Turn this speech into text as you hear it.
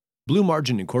Blue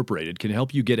Margin Incorporated can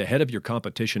help you get ahead of your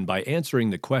competition by answering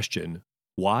the question,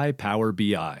 why Power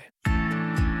BI?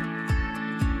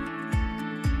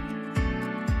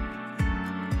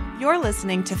 You're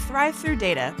listening to Thrive Through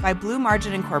Data by Blue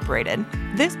Margin Incorporated.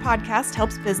 This podcast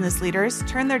helps business leaders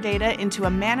turn their data into a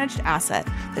managed asset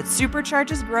that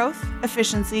supercharges growth,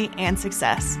 efficiency, and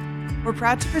success. We're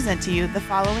proud to present to you the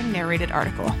following narrated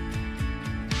article.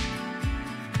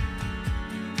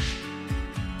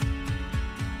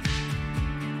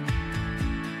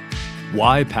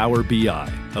 Why Power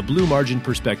BI? A Blue Margin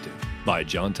Perspective by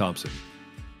John Thompson.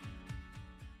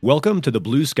 Welcome to the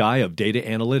blue sky of data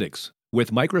analytics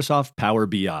with Microsoft Power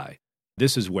BI.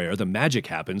 This is where the magic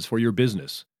happens for your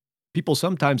business. People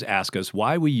sometimes ask us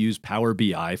why we use Power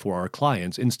BI for our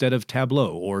clients instead of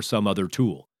Tableau or some other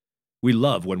tool. We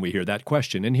love when we hear that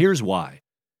question, and here's why.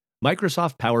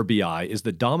 Microsoft Power BI is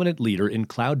the dominant leader in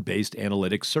cloud-based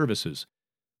analytics services.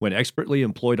 When expertly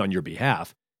employed on your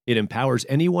behalf, it empowers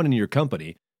anyone in your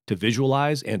company to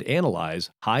visualize and analyze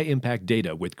high-impact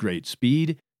data with great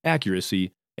speed,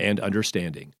 accuracy, and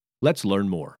understanding. Let's learn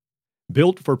more.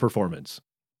 Built for performance.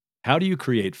 How do you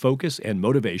create focus and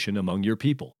motivation among your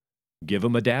people? Give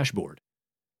them a dashboard.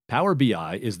 Power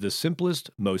BI is the simplest,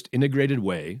 most integrated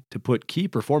way to put key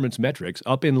performance metrics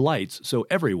up in lights so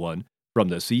everyone, from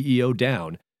the CEO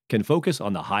down, can focus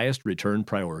on the highest return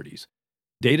priorities.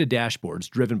 Data dashboards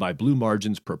driven by Blue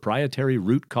Margin's proprietary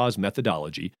root cause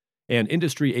methodology and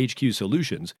Industry HQ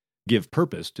solutions give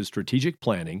purpose to strategic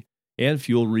planning and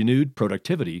fuel renewed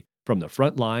productivity from the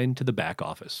front line to the back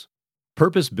office.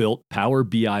 Purpose-built Power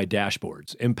BI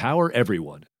dashboards empower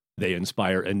everyone. They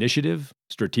inspire initiative,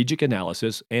 strategic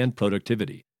analysis, and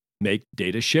productivity. Make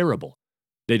data shareable.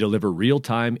 They deliver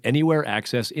real-time, anywhere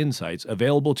access insights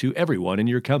available to everyone in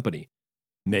your company.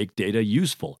 Make data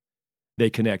useful. They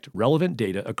connect relevant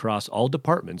data across all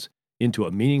departments into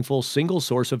a meaningful single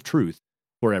source of truth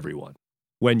for everyone.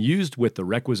 When used with the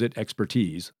requisite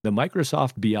expertise, the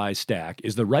Microsoft BI Stack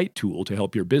is the right tool to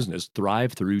help your business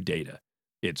thrive through data.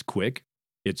 It's quick,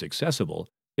 it's accessible,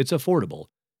 it's affordable,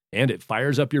 and it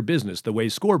fires up your business the way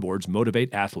scoreboards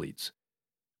motivate athletes.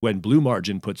 When Blue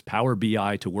Margin puts Power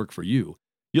BI to work for you,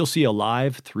 you'll see a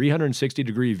live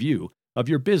 360-degree view of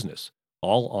your business,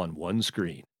 all on one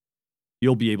screen.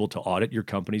 You'll be able to audit your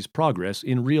company's progress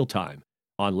in real time,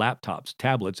 on laptops,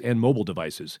 tablets, and mobile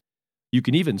devices. You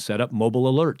can even set up mobile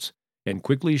alerts and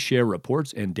quickly share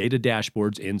reports and data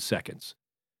dashboards in seconds.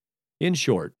 In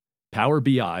short, Power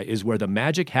BI is where the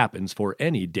magic happens for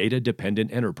any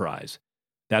data-dependent enterprise.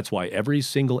 That's why every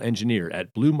single engineer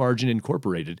at Blue Margin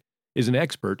Incorporated is an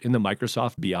expert in the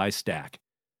Microsoft BI Stack,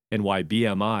 and why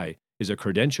BMI is a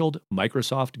credentialed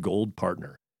Microsoft Gold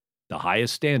partner, the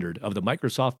highest standard of the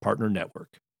Microsoft Partner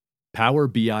Network. Power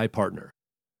BI Partner.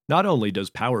 Not only does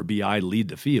Power BI lead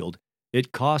the field,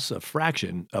 it costs a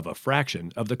fraction of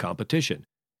the competition,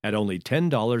 at only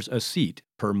 $10 a seat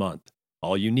per month.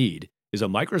 All you need is a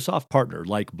Microsoft partner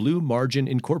like Blue Margin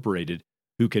Incorporated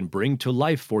who can bring to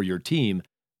life for your team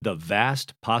the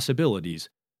vast possibilities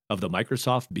of the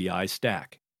Microsoft BI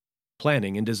Stack.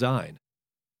 Planning and design.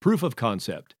 Proof of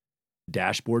concept.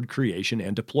 Dashboard creation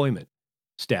and deployment.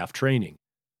 Staff training.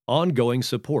 Ongoing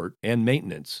support and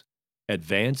maintenance.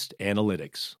 Advanced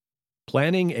analytics.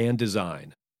 Planning and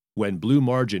design. When Blue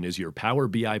Margin is your Power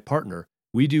BI partner,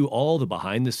 we do all the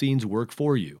behind-the-scenes work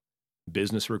for you.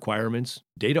 Business requirements,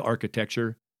 data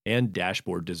architecture, and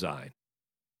dashboard design.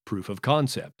 Proof of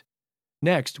concept.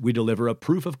 Next, we deliver a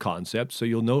proof of concept so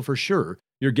you'll know for sure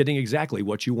you're getting exactly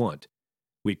what you want.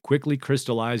 We quickly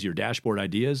crystallize your dashboard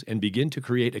ideas and begin to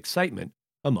create excitement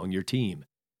among your team.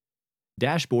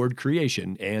 Dashboard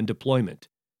creation and deployment.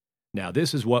 Now,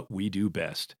 this is what we do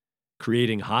best.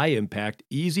 Creating high-impact,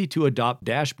 easy-to-adopt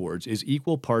dashboards is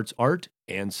equal parts art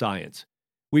and science.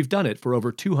 We've done it for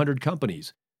over 200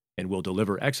 companies, and we'll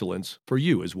deliver excellence for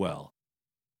you as well.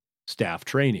 Staff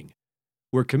training.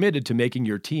 We're committed to making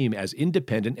your team as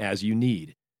independent as you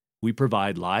need. We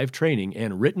provide live training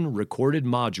and written recorded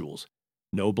modules.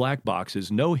 No black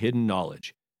boxes, no hidden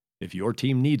knowledge. If your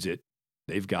team needs it,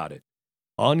 they've got it.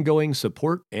 Ongoing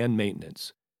support and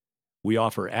maintenance. We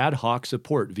offer ad hoc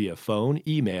support via phone,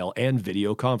 email, and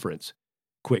video conference.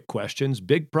 Quick questions,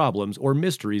 big problems, or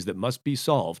mysteries that must be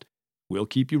solved. We'll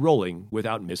keep you rolling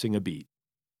without missing a beat.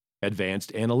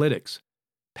 Advanced analytics.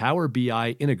 Power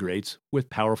BI integrates with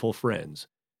powerful friends.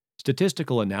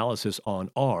 Statistical analysis on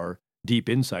R, deep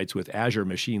insights with Azure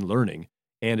Machine Learning,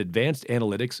 and advanced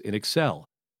analytics in Excel.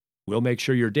 We'll make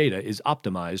sure your data is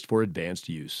optimized for advanced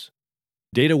use.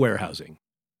 Data warehousing.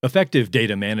 Effective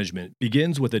data management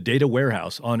begins with a data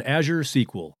warehouse on Azure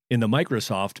SQL in the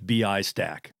Microsoft BI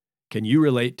Stack. Can you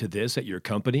relate to this at your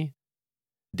company?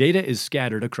 Data is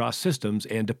scattered across systems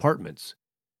and departments.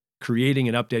 Creating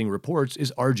and updating reports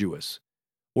is arduous.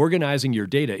 Organizing your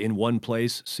data in one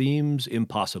place seems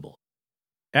impossible.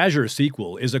 Azure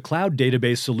SQL is a cloud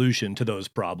database solution to those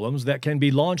problems that can be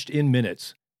launched in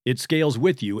minutes. It scales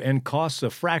with you and costs a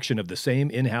fraction of the same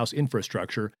in-house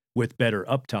infrastructure with better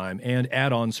uptime and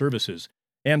add-on services,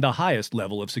 and the highest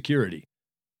level of security.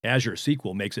 Azure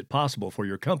SQL makes it possible for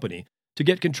your company to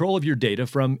get control of your data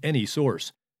from any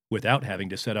source, without having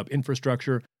to set up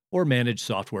infrastructure or manage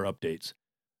software updates.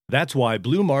 That's why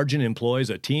Blue Margin employs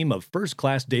a team of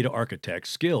first-class data architects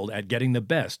skilled at getting the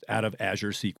best out of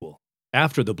Azure SQL.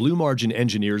 After the Blue Margin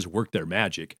engineers work their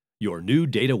magic, your new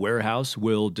data warehouse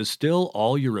will distill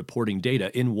all your reporting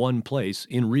data in one place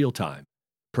in real time,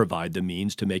 provide the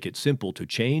means to make it simple to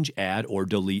change, add, or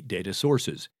delete data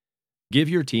sources, give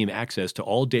your team access to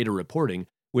all data reporting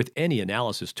with any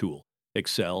analysis tool,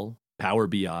 Excel, Power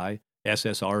BI,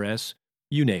 SSRS,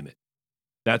 you name it.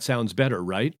 That sounds better,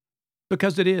 right?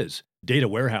 Because it is. Data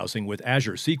warehousing with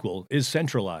Azure SQL is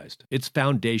centralized, it's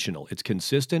foundational, it's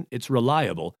consistent, it's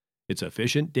reliable, it's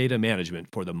efficient data management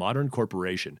for the modern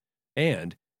corporation,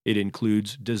 and it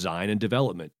includes design and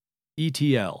development,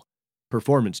 ETL,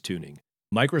 performance tuning,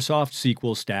 Microsoft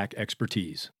SQL Stack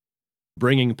expertise,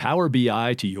 bringing Power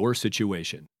BI to your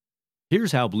situation.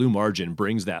 Here's how Blue Margin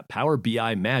brings that Power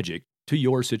BI magic to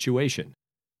your situation.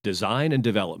 Design and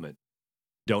development.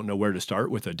 Don't know where to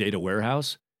start with a data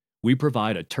warehouse? We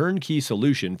provide a turnkey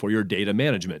solution for your data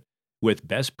management with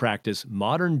best practice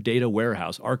modern data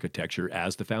warehouse architecture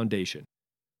as the foundation.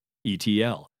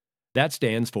 ETL. That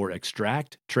stands for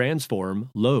Extract, Transform,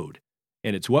 Load,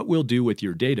 and it's what we'll do with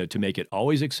your data to make it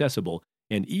always accessible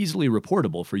and easily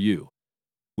reportable for you.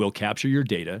 We'll capture your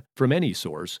data from any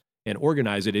source and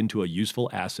organize it into a useful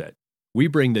asset. We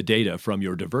bring the data from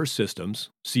your diverse systems,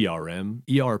 CRM,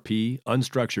 ERP,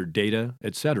 unstructured data,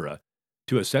 etc.,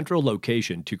 to a central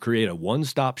location to create a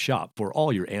one-stop shop for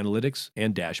all your analytics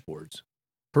and dashboards.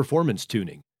 Performance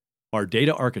tuning. Our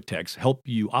data architects help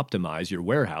you optimize your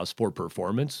warehouse for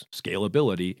performance,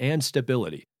 scalability, and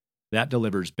stability. That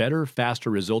delivers better, faster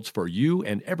results for you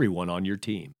and everyone on your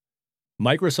team.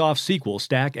 Microsoft SQL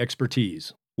Stack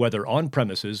expertise. Whether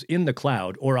on-premises, in the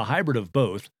cloud, or a hybrid of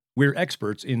both, we're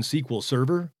experts in SQL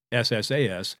Server,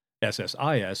 SSAS,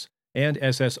 SSIS, and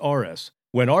SSRS.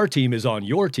 When our team is on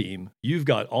your team, you've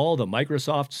got all the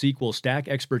Microsoft SQL Stack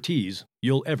expertise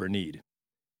you'll ever need.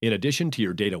 In addition to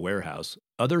your data warehouse,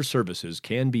 other services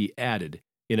can be added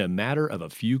in a matter of a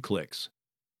few clicks.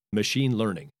 Machine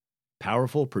learning,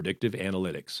 powerful predictive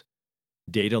analytics.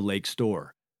 Data Lake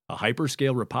Store, a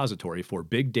hyperscale repository for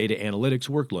big data analytics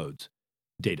workloads.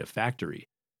 Data Factory,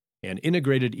 an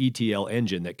integrated ETL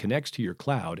engine that connects to your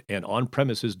cloud and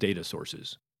on-premises data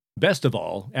sources. Best of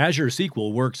all, Azure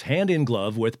SQL works hand in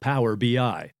glove with Power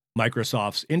BI,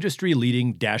 Microsoft's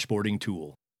industry-leading dashboarding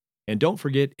tool. And don't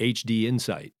forget HD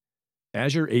Insight.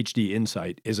 Azure HD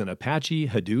Insight is an Apache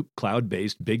Hadoop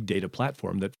cloud-based big data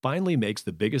platform that finally makes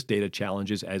the biggest data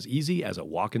challenges as easy as a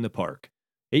walk in the park.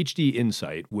 HD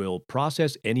Insight will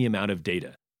process any amount of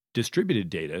data, distributed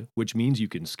data, which means you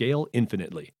can scale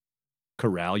infinitely.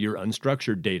 Corral your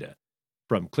unstructured data,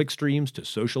 from clickstreams to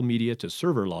social media to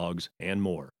server logs and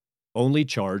more. Only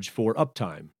charge for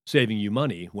uptime, saving you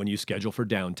money when you schedule for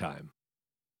downtime.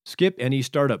 Skip any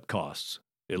startup costs,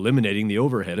 eliminating the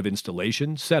overhead of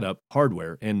installation, setup,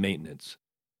 hardware, and maintenance.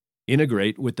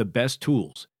 Integrate with the best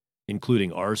tools,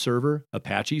 including RServer,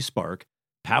 Apache Spark,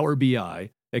 Power BI,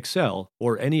 Excel,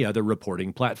 or any other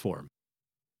reporting platform.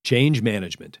 Change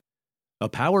management. A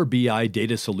Power BI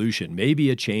data solution may be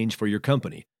a change for your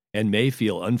company and may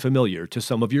feel unfamiliar to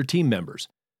some of your team members.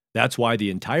 That's why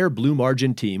the entire Blue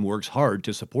Margin team works hard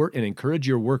to support and encourage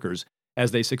your workers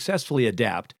as they successfully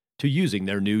adapt to using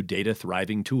their new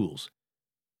data-thriving tools.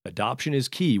 Adoption is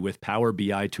key with Power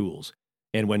BI tools,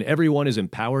 and when everyone is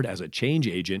empowered as a change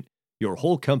agent, your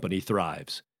whole company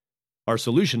thrives. Our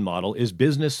solution model is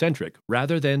business-centric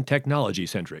rather than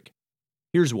technology-centric.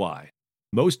 Here's why.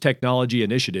 Most technology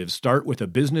initiatives start with a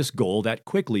business goal that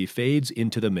quickly fades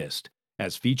into the mist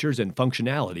as features and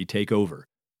functionality take over.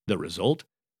 The result?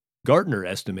 Gartner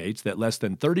estimates that less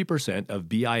than 30% of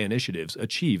BI initiatives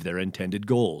achieve their intended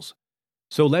goals.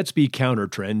 So let's be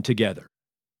counter-trend together.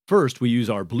 First, we use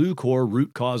our Blue Core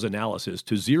root cause analysis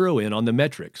to zero in on the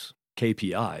metrics,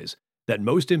 KPIs, that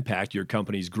most impact your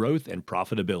company's growth and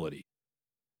profitability.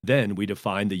 Then we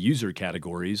define the user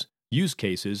categories, use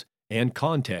cases, and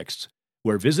contexts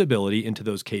where visibility into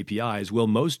those KPIs will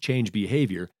most change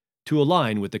behavior to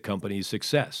align with the company's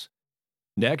success.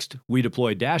 Next, we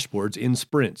deploy dashboards in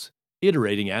sprints,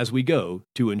 iterating as we go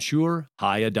to ensure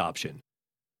high adoption.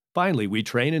 Finally, we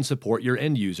train and support your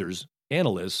end users,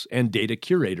 analysts, and data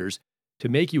curators to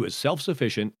make you as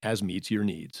self-sufficient as meets your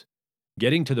needs.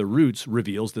 Getting to the roots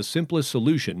reveals the simplest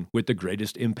solution with the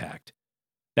greatest impact.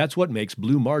 That's what makes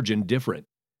Blue Margin different.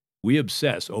 We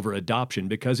obsess over adoption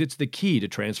because it's the key to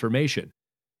transformation.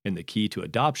 And the key to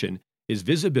adoption is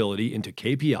visibility into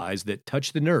KPIs that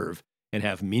touch the nerve and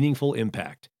have meaningful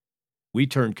impact. We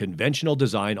turn conventional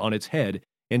design on its head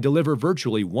and deliver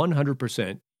virtually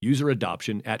 100% user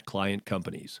adoption at client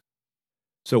companies.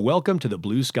 So welcome to the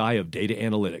blue sky of data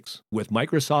analytics with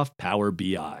Microsoft Power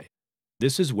BI.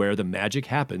 This is where the magic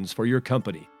happens for your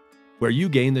company, where you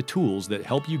gain the tools that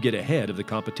help you get ahead of the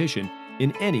competition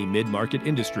in any mid-market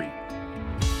industry.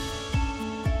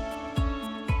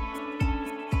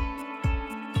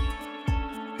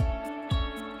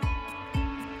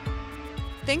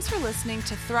 Thanks for listening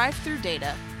to Thrive Through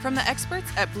Data from the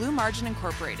experts at Blue Margin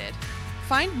Incorporated.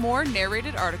 Find more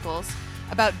narrated articles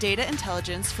about data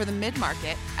intelligence for the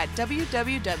mid-market at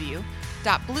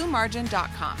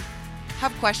www.bluemargin.com.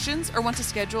 Have questions or want to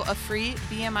schedule a free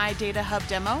BMI Data Hub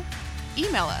demo?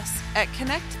 Email us at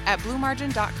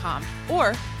connect@bluemargin.com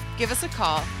or give us a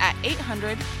call at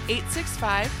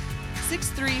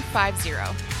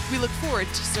 800-865-6350. We look forward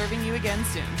to serving you again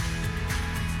soon.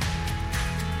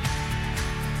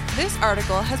 This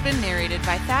article has been narrated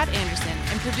by Thad Anderson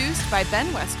and produced by Ben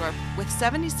Westorp with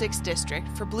 76 District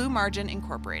for Blue Margin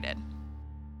Incorporated.